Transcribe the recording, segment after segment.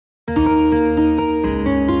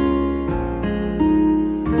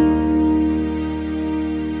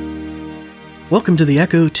Welcome to the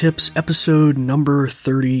Echo Tips episode number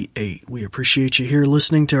 38. We appreciate you here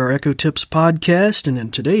listening to our Echo Tips podcast, and in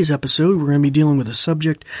today's episode we're going to be dealing with the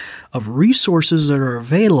subject of resources that are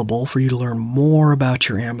available for you to learn more about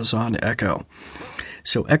your Amazon Echo.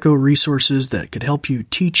 So Echo resources that could help you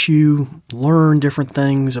teach you, learn different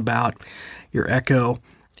things about your Echo,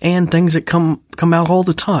 and things that come out all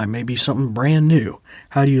the time, maybe something brand new.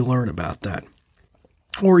 How do you learn about that?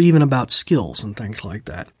 Or even about skills and things like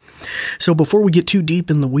that. So before we get too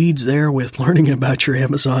deep in the weeds there with learning about your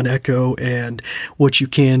Amazon Echo and what you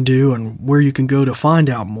can do and where you can go to find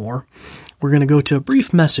out more, we're going to go to a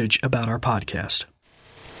brief message about our podcast.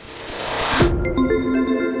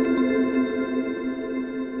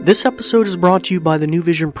 This episode is brought to you by the New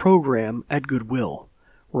Vision program at Goodwill.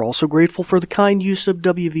 We're also grateful for the kind use of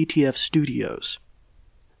WVTF Studios.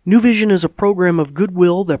 New Vision is a program of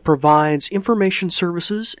Goodwill that provides information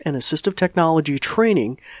services and assistive technology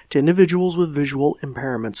training to individuals with visual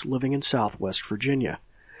impairments living in Southwest Virginia.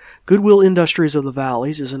 Goodwill Industries of the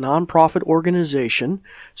Valleys is a nonprofit organization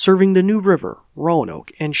serving the New River,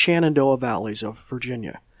 Roanoke, and Shenandoah Valleys of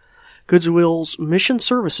Virginia. Goodwill's mission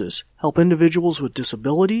services help individuals with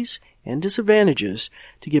disabilities and disadvantages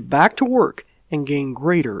to get back to work and gain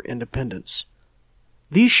greater independence.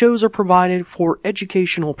 These shows are provided for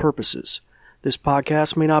educational purposes. This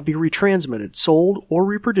podcast may not be retransmitted, sold, or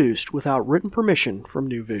reproduced without written permission from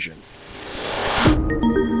New Vision.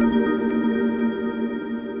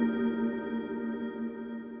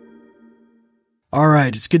 All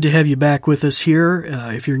right, it's good to have you back with us here.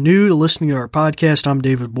 If you're new to listening to our podcast, I'm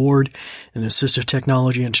David Board, an assistive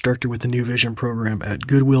technology instructor with the New Vision program at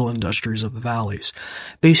Goodwill Industries of the Valleys,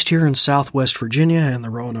 based here in Southwest Virginia and the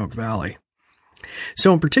Roanoke Valley.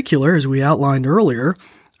 So in particular, as we outlined earlier,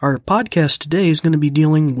 our podcast today is going to be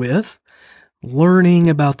dealing with learning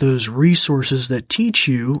about those resources that teach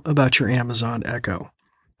you about your Amazon Echo.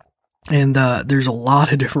 And there's a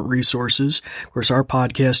lot of different resources. Of course, our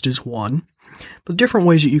podcast is one, but different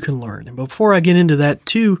ways that you can learn. And before I get into that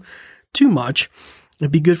too much,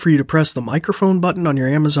 it'd be good for you to press the microphone button on your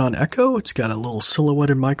Amazon Echo. It's got a little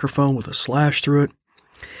silhouetted microphone with a slash through it.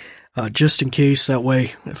 Just in case, that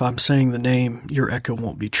way, if I'm saying the name, your Echo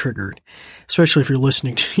won't be triggered. Especially if you're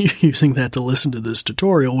listening to using that to listen to this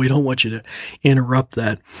tutorial, we don't want you to interrupt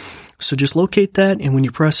that. So just locate that, and when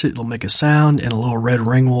you press it, it'll make a sound, and a little red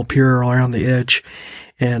ring will appear around the edge,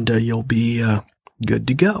 and you'll be good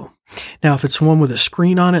to go. Now, if it's one with a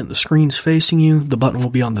screen on it, and the screen's facing you, the button will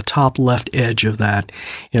be on the top left edge of that,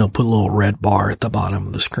 and it'll put a little red bar at the bottom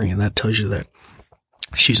of the screen. That tells you that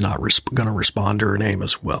she's not going to respond to her name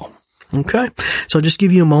as well. Okay, so I'll just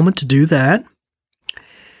give you a moment to do that,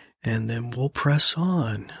 and then we'll press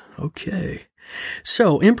on. Okay,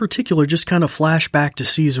 so in particular, just kind of flash back to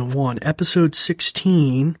Season 1, Episode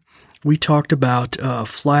 16, we talked about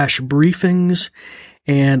flash briefings,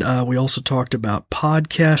 and we also talked about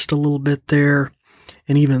podcast a little bit there,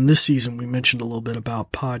 and even this season we mentioned a little bit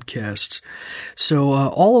about podcasts. So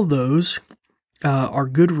all of those are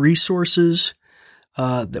good resources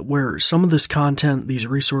that where some of this content, these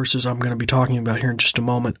resources I'm going to be talking about here in just a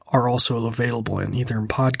moment, are also available in either in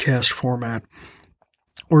podcast format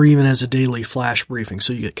or even as a daily flash briefing.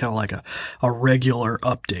 So you get kind of like a regular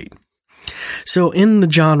update. So in the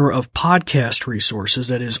genre of podcast resources,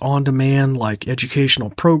 that is on demand, like educational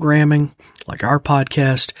programming, like our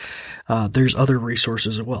podcast, there's other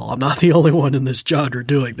resources as well. I'm not the only one in this genre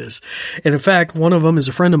doing this. And in fact, one of them is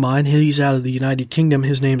a friend of mine. He's out of the United Kingdom.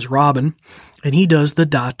 His name's Robin, and he does the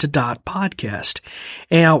Dot to Dot podcast.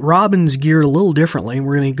 Now, Robin's geared a little differently.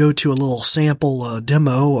 We're going to go to a little sample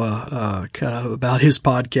demo kind of about his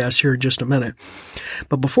podcast here in just a minute.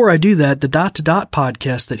 But before I do that, the Dot to Dot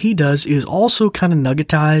podcast that he does is also kind of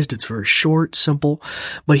nuggetized. It's very short, simple,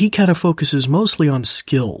 but he kind of focuses mostly on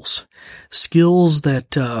skills. Skills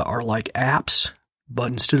that are like apps,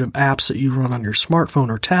 but instead of apps that you run on your smartphone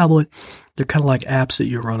or tablet, they're kind of like apps that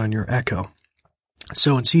you run on your Echo.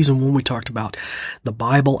 So in Season 1, we talked about the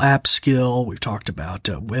Bible app skill. We've talked about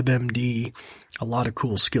WebMD, a lot of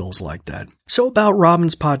cool skills like that. So about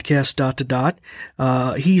Robin's podcast, Dot to Dot,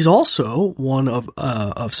 he's also one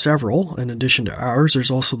of several. In addition to ours,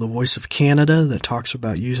 there's also the Voice of Canada that talks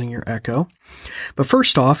about using your Echo. But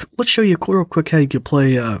first off, let's show you real quick how you can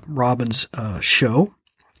play Robin's show.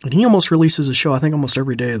 And he almost releases a show, I think, almost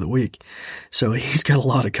every day of the week. So he's got a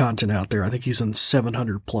lot of content out there. I think he's in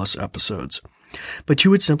 700 plus episodes. But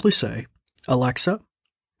you would simply say, Alexa,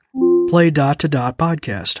 play Dot to Dot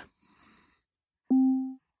podcast.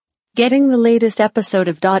 Getting the latest episode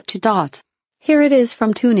of Dot to Dot. Here it is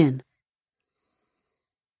from TuneIn.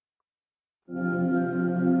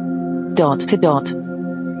 Dot to Dot.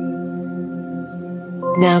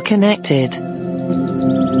 Now connected.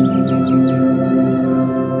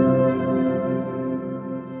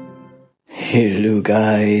 Hello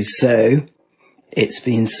guys, so it's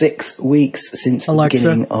been 6 weeks since Alexa, the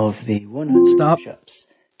beginning of the 100 stop. push-ups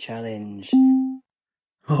challenge.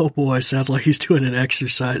 Oh boy, sounds like he's doing an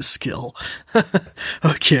exercise skill.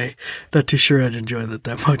 Okay, not too sure I'd enjoy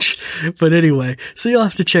that much. But anyway, so you'll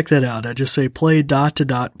have to check that out. I just say play ...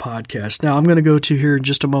 podcast. Now I'm going to go to here in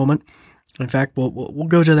just a moment. In fact, we'll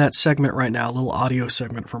go to that segment right now, a little audio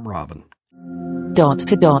segment from Robin. ...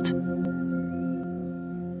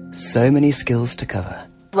 So many skills to cover.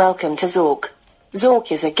 Welcome to Zork.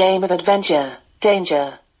 Zork is a game of adventure,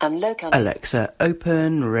 danger, and low country. Alexa,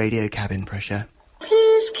 open radio cabin pressure.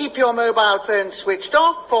 Please keep your mobile phone switched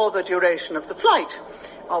off for the duration of the flight.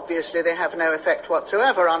 Obviously, they have no effect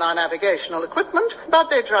whatsoever on our navigational equipment, but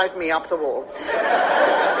they drive me up the wall.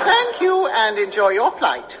 Thank you, and enjoy your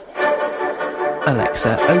flight.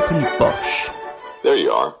 Alexa, open Bosch. There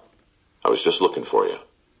you are. I was just looking for you.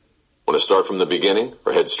 Want to start from the beginning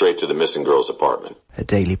or head straight to the missing girl's apartment? A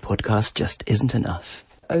daily podcast just isn't enough.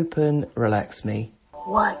 Open Relax Me.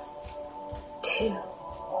 1, 2,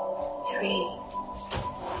 3,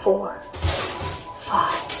 4,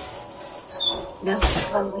 5. Now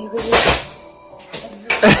slowly release.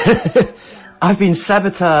 I've been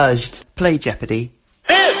sabotaged. Play Jeopardy.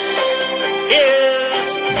 This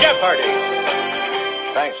is Jeopardy!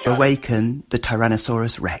 Thanks, John. Awaken the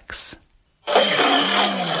Tyrannosaurus Rex.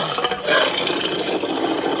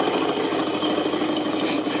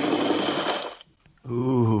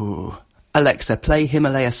 Ooh. Alexa, play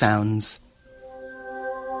Himalaya Sounds.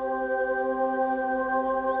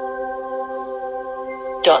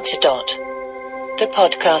 The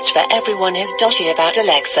podcast for everyone who's dotty about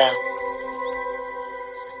Alexa.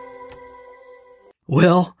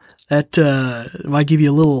 Well, that might give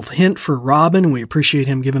you a little hint for Robin. We appreciate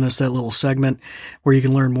him giving us that little segment where you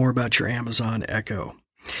can learn more about your Amazon Echo.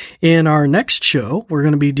 In our next show, we're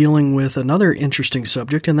going to be dealing with another interesting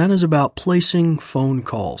subject, and that is about placing phone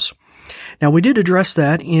calls. Now, we did address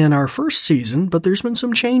that in our first season, but there's been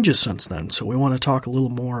some changes since then, so we want to talk a little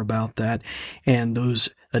more about that and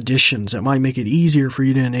those additions that might make it easier for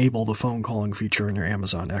you to enable the phone calling feature in your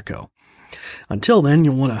Amazon Echo. Until then,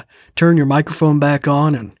 you'll want to turn your microphone back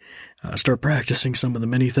on and start practicing some of the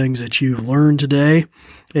many things that you've learned today.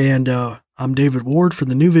 And I'm David Ward for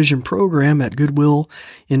the New Vision program at Goodwill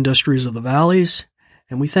Industries of the Valleys,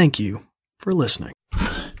 and we thank you for listening.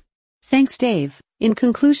 Thanks, Dave. In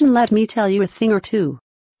conclusion, let me tell you a thing or two.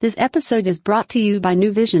 This episode is brought to you by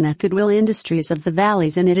New Vision at Goodwill Industries of the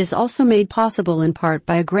Valleys, and it is also made possible in part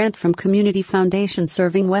by a grant from Community Foundation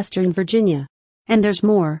serving Western Virginia. And there's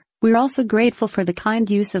more. We're also grateful for the kind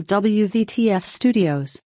use of WVTF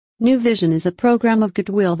Studios. New Vision is a program of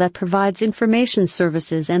Goodwill that provides information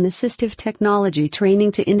services and assistive technology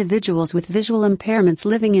training to individuals with visual impairments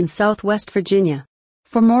living in Southwest Virginia.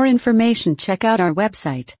 For more information, check out our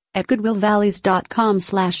website at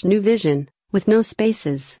goodwillvalleys.com/newvision, with no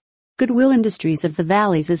spaces. Goodwill Industries of the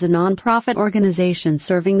Valleys is a nonprofit organization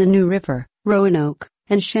serving the New River, Roanoke,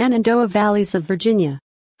 and Shenandoah Valleys of Virginia.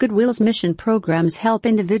 Goodwill's mission programs help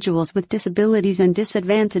individuals with disabilities and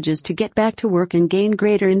disadvantages to get back to work and gain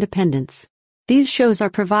greater independence. These shows are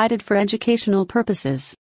provided for educational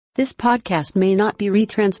purposes. This podcast may not be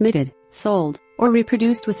retransmitted, sold, or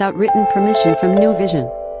reproduced without written permission from New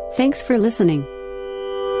Vision. Thanks for listening.